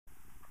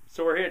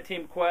So we're here at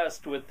Team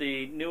Quest with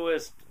the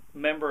newest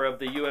member of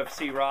the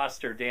UFC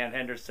roster, Dan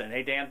Henderson.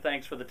 Hey, Dan,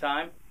 thanks for the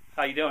time.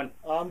 How you doing?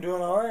 I'm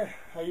doing all right.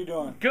 How you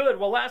doing? Good.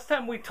 Well, last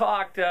time we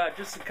talked,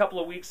 just a couple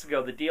of weeks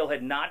ago, the deal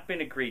had not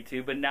been agreed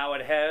to, but now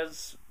it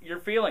has. Your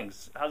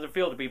feelings? How's it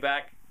feel to be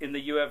back in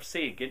the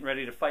UFC, getting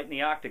ready to fight in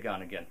the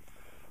octagon again?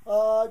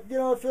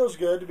 It feels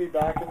good to be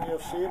back in the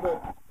UFC,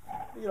 but,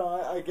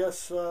 I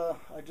guess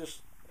I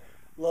just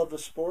love the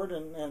sport,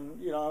 and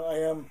I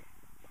am,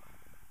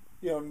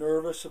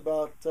 nervous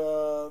about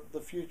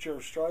the future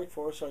of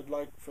Strikeforce. I'd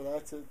like for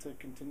that to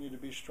continue to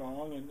be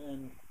strong,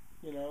 and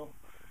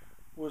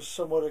was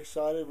somewhat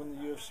excited when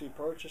the UFC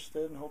purchased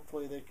it, and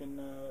hopefully they can,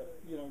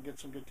 get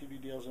some good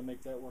TV deals and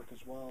make that work as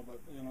well. But,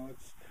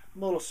 it's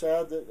I'm a little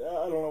sad that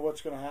I don't know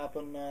what's going to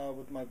happen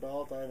with my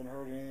belt. I haven't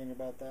heard anything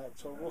about that,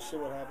 so we'll see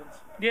what happens.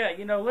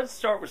 Yeah, let's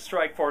start with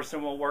Strikeforce,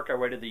 and we'll work our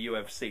way to the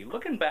UFC.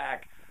 Looking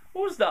back,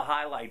 what was the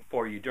highlight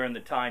for you during the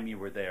time you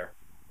were there?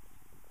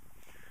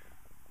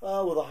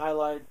 Well, the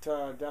highlight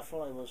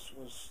definitely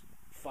was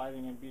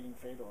fighting and beating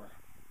Fedor,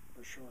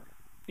 for sure.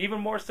 Even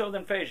more so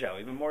than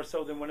Feijiao? Even more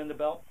so than winning the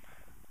belt?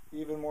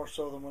 Even more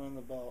so than winning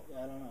the belt.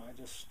 I don't know. I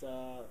just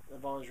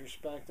I've always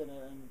respected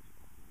it, and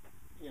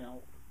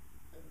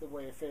the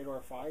way Fedor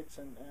fights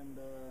and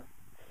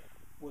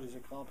what he's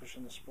accomplished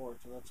in the sport.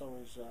 So that's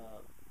always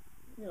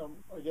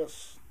I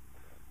guess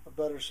a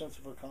better sense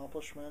of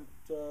accomplishment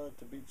to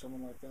beat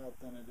someone like that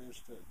than it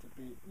is to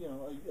beat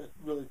a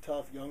really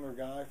tough younger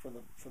guy for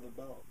the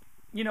belt.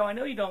 I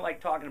know you don't like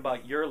talking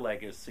about your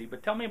legacy,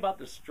 but tell me about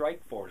the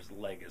Strikeforce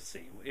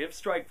legacy. If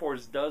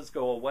Strikeforce does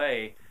go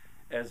away,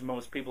 as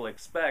most people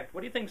expect,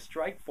 what do you think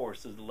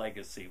Strikeforce's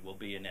legacy will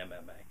be in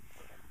MMA?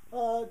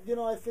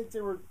 I think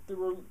they were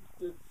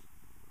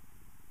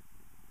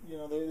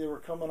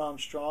coming on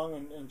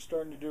strong and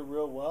starting to do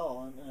real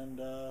well,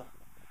 and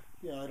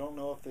I don't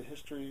know if the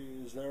history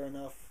is there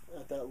enough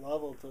at that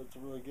level to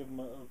really give them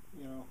a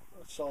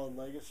solid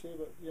legacy,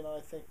 but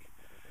I think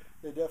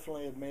they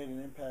definitely have made an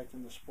impact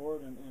in the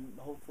sport, and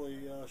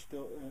hopefully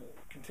still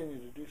continue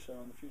to do so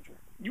in the future.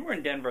 You were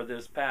in Denver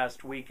this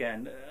past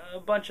weekend. A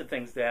bunch of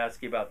things to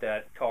ask you about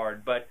that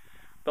card, but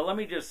let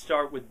me just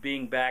start with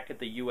being back at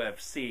the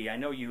UFC. I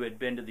know you had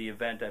been to the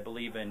event, I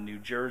believe, in New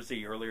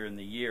Jersey earlier in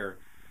the year.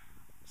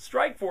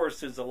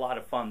 Strikeforce is a lot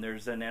of fun.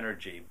 There's an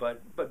energy,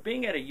 but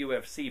being at a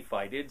UFC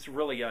fight, it's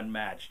really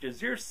unmatched.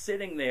 As you're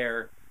sitting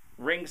there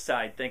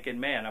ringside thinking,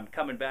 man, I'm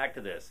coming back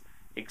to this.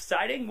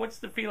 Exciting? What's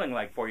the feeling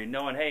like for you,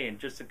 knowing, hey, in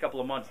just a couple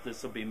of months,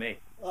 this will be me?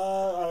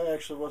 I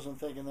actually wasn't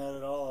thinking that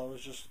at all. I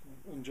was just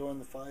enjoying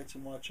the fights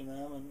and watching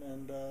them,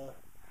 and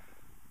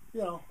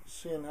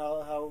seeing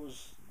how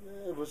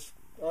it was.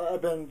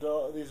 I've been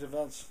to these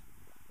events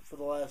for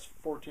the last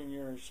 14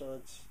 years, so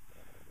it's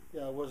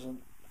I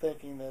wasn't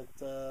thinking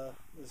that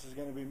this is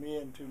going to be me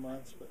in 2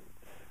 months, but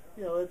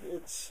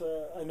it's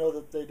I know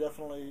that they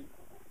definitely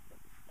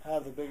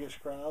have the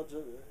biggest crowds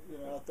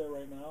out there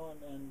right now,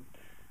 and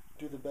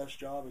do the best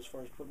job as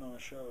far as putting on a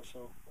show.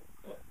 So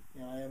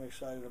I am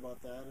excited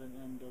about that,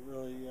 and to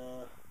really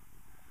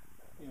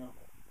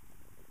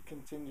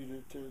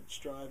continue to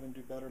strive and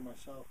do better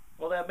myself.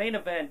 Well, that main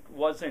event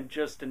wasn't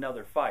just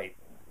another fight.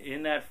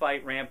 In that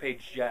fight,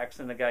 Rampage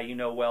Jackson, the guy you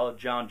know well,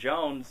 John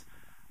Jones,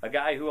 a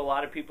guy who a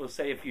lot of people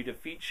say if you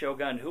defeat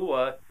Shogun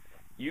Rua,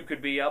 you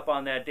could be up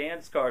on that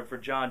dance card for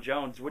John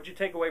Jones. What'd you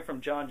take away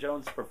from John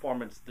Jones'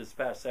 performance this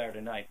past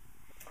Saturday night?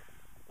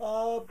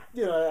 I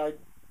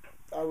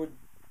would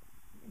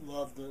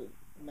love to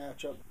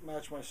match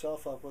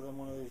myself up with him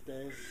one of these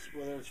days,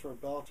 whether it's for a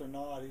belt or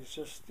not. He's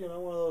just one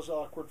of those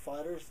awkward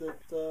fighters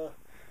that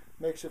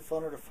makes it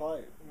funner to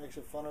fight. It makes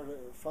it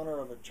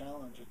funner of a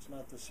challenge. It's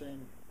not the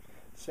same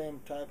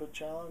type of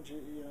challenge.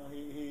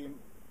 He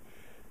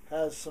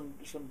has some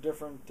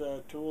different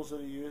tools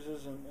that he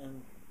uses,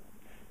 and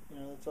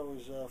it's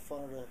always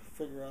funner to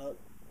figure out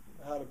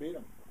how to beat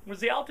him. Was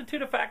the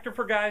altitude a factor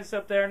for guys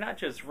up there? Not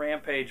just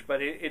Rampage,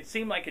 but it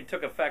seemed like it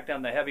took effect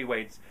on the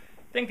heavyweights.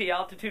 Think the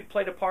altitude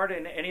played a part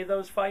in any of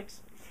those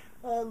fights?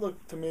 It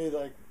looked to me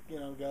like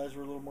guys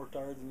were a little more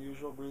tired than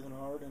usual, breathing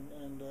hard,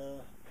 and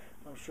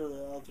I'm sure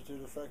the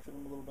altitude affected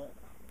them a little bit.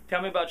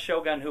 Tell me about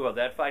Shogun Rua.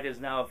 That fight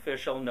is now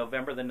official,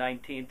 November the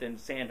 19th in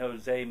San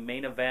Jose,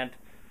 main event.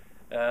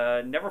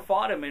 Never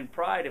fought him in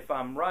Pride, if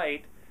I'm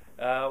right.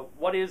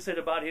 What is it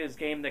about his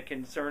game that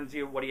concerns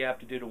you? What do you have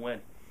to do to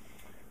win?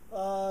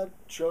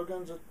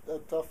 Shogun's a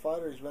tough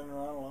fighter. He's been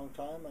around a long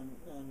time,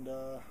 and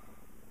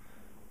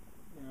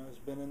has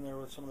been in there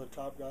with some of the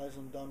top guys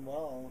and done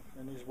well.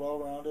 And he's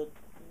well-rounded.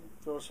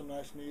 Throws some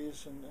nice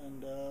knees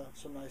and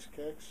some nice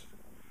kicks.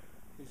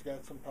 He's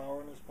got some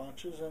power in his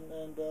punches, and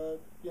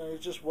he's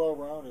just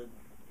well-rounded.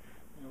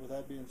 With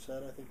that being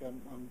said, I think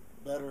I'm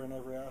better in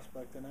every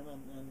aspect than him,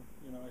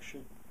 and I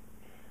should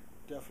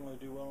definitely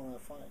do well in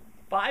that fight.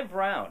 5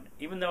 round,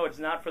 even though it's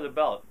not for the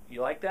belt.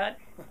 You like that?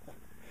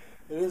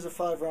 It is a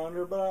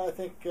 5-rounder, but I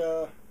think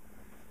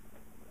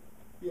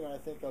I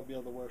think I'll be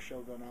able to wear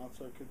Shogun out,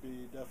 so it could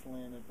be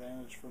definitely an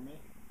advantage for me.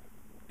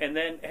 And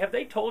then, have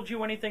they told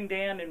you anything,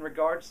 Dan, in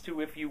regards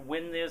to if you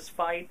win this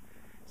fight,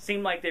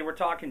 seemed like they were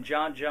talking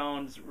John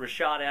Jones,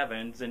 Rashad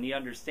Evans, and you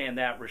understand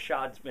that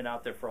Rashad's been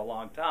out there for a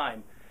long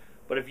time.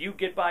 But if you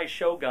get by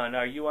Shogun,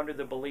 are you under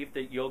the belief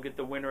that you'll get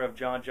the winner of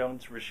John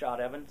Jones, Rashad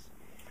Evans?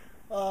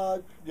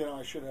 I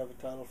should have a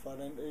title fight,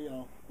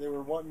 and they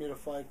were wanting me to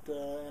fight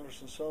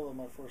Henderson solo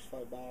my first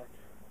fight back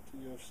to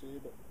UFC,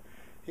 but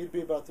he'd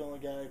be about the only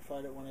guy I'd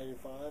fight at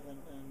 185,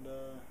 and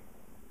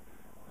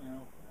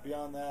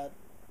beyond that,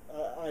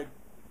 I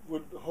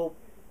would hope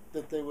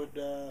that they would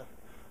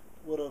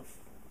have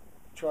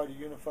tried to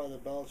unify the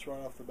belts right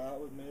off the bat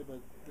with me, but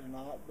they're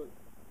not. But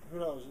who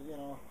knows?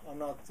 I'm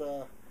not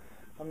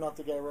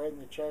the guy writing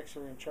the checks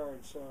or in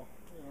charge, so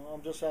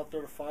I'm just out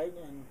there to fight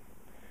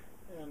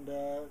and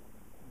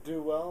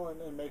do well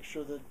and make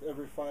sure that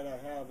every fight I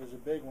have is a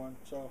big one.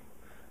 So,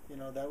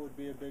 that would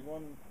be a big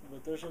one.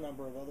 But there's a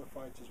number of other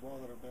fights as well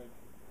that are big.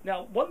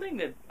 Now, one thing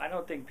that I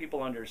don't think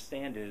people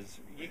understand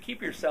is you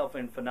keep yourself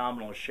in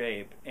phenomenal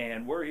shape,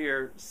 and we're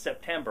here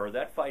September.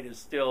 That fight is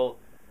still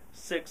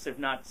 6, if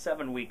not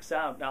 7 weeks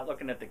out, not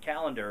looking at the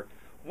calendar.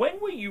 When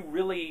will you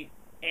really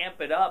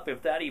amp it up,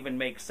 if that even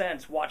makes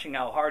sense, watching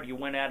how hard you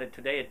went at it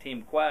today at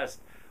Team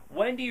Quest?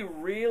 When do you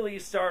really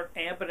start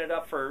amping it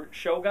up for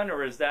Shogun,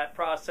 or is that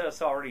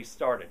process already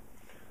started?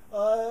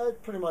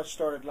 It pretty much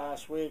started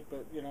last week,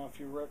 but if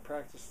you were at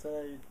practice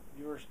today,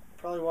 you were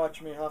probably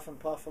watching me huff and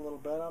puff a little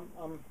bit.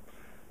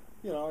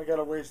 I got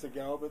a ways to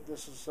go, but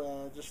this is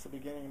just the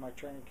beginning of my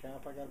training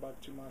camp. I got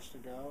about 2 months to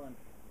go, and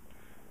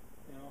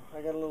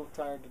I got a little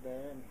tired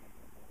today, and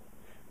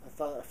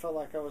I felt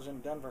like I was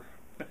in Denver.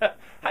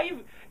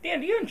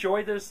 Dan, do you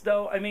enjoy this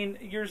though? I mean,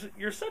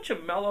 you're such a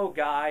mellow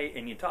guy,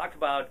 and you talk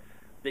about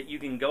that you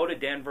can go to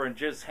Denver and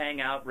just hang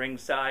out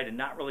ringside and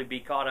not really be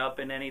caught up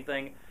in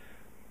anything.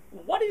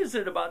 What is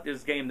it about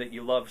this game that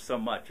you love so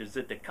much? Is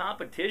it the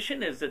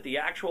competition? Is it the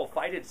actual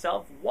fight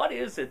itself? What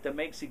is it that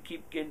makes you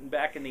keep getting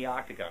back in the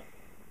octagon?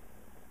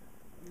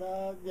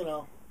 I'm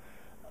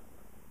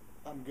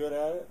good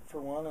at it, for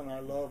one, and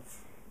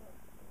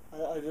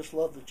I just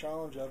love the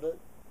challenge of it.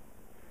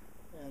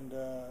 And,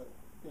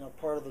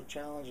 part of the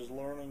challenge is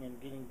learning and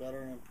getting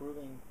better and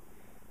improving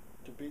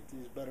to beat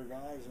these better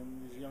guys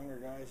and these younger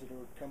guys that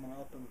are coming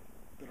up and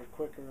that are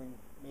quicker and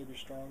maybe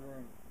stronger,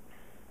 and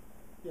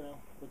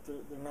but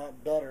they're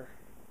not better.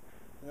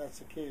 And that's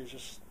the key, is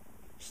just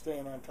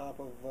staying on top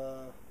of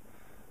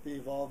the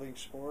evolving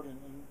sport and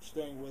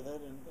staying with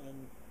it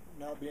and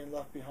not being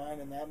left behind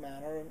in that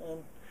manner,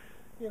 and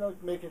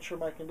making sure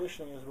my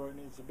conditioning is where it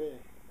needs to be.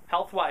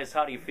 Health-wise,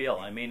 how do you feel?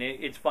 I mean,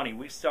 it's funny.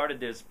 We started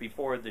this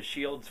before the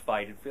Shields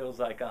fight. It feels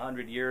like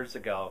 100 years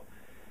ago.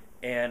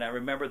 And I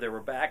remember there were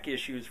back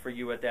issues for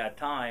you at that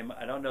time.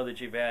 I don't know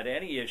that you've had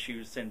any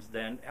issues since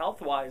then.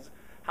 Health-wise,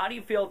 how do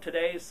you feel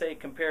today, say,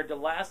 compared to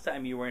last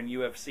time you were in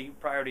UFC,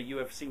 prior to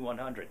UFC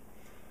 100?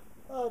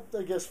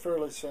 I guess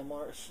fairly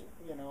similar.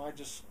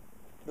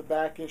 The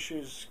back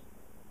issues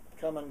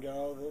come and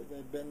go.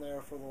 They've been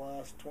there for the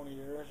last 20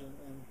 years,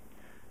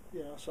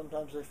 and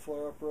sometimes they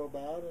flare up real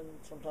bad, and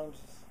sometimes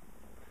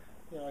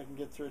I can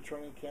get through a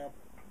training camp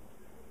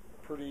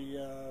pretty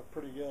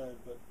good.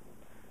 But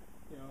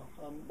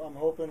I'm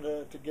hoping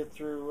to get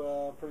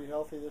through pretty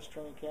healthy this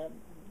training camp,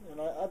 and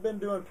I've been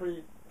doing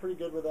pretty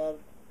good with that.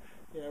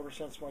 Ever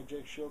since my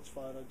Jake Shields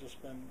fight, I've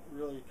just been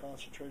really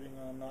concentrating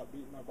on not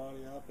beating my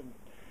body up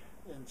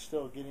and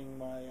still getting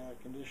my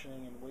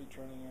conditioning and weight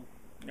training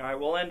in. All right,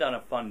 we'll end on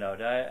a fun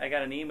note. I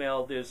got an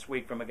email this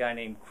week from a guy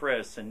named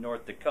Chris in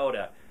North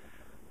Dakota,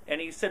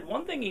 and he said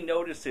one thing he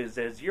notices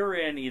as you're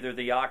in either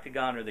the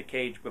octagon or the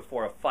cage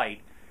before a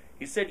fight,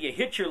 he said you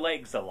hit your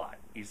legs a lot.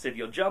 He said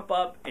you'll jump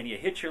up and you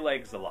hit your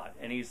legs a lot.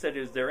 And he said,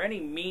 is there any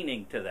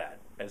meaning to that?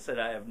 I said,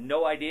 I have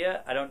no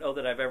idea. I don't know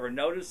that I've ever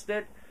noticed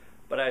it.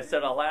 But I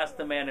said, I'll ask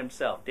the man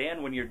himself.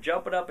 Dan, when you're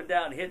jumping up and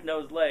down, hitting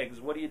those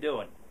legs, what are you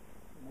doing?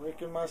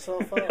 Waking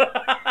myself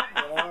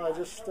up.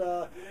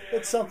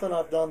 It's something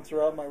I've done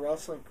throughout my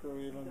wrestling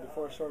career, even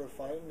before I started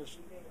fighting, just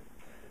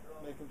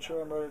making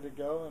sure I'm ready to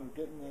go and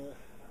getting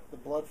the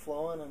blood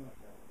flowing and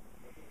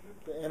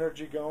the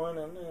energy going.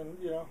 And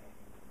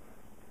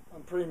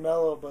I'm pretty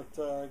mellow, but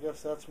I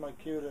guess that's my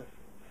cue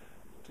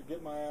to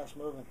get my ass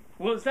moving.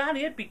 Well, is that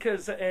it?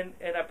 Because, and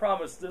I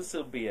promise this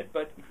will be it,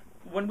 but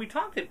when we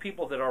talk to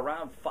people that are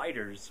around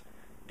fighters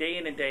day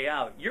in and day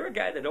out, you're a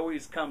guy that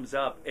always comes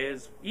up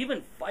as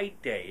even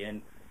fight day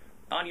and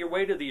on your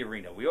way to the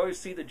arena. We always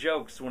see the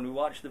jokes when we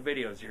watch the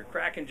videos. You're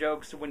cracking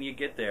jokes when you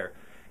get there.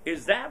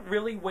 Is that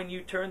really when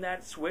you turn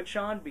that switch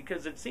on?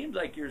 Because it seems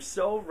like you're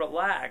so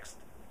relaxed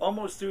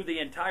almost through the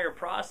entire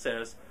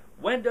process.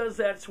 When does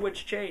that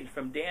switch change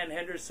from Dan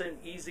Henderson,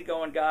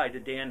 easygoing guy,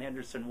 to Dan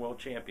Henderson, world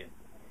champion?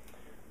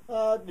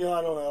 I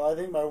don't know. I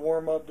think my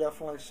warm-up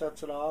definitely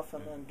sets it off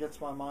and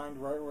gets my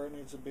mind right where it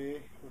needs to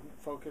be,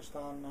 focused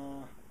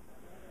on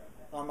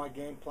my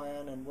game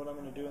plan and what I'm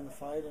going to do in the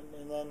fight.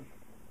 And then,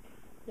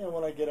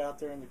 when I get out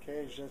there in the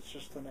cage, that's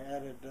just an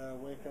added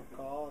wake-up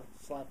call,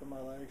 slapping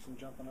my legs and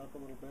jumping up a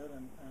little bit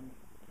and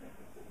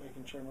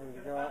making sure I'm ready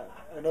to go.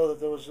 I know that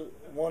there was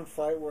one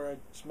fight where I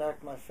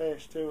smacked my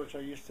face, too, which I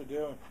used to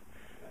do,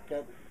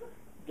 and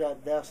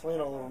got Vaseline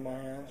all over my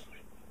hands.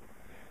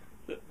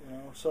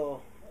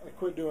 So I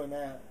quit doing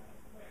that.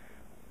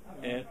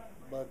 And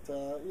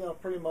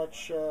But pretty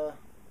much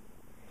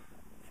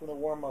from the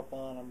warm up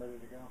on, I'm ready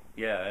to go.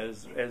 yeah,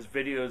 as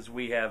videos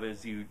we have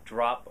as you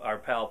drop our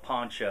pal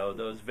Poncho,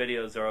 those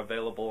videos are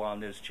available on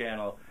this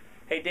channel.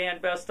 Hey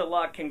Dan, best of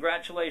luck.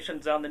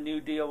 Congratulations on the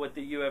new deal with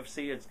the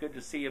UFC. It's good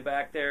to see you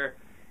back there,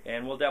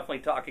 and we'll definitely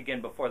talk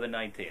again before the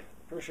 19th.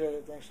 Appreciate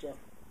it. Thanks, Jeff.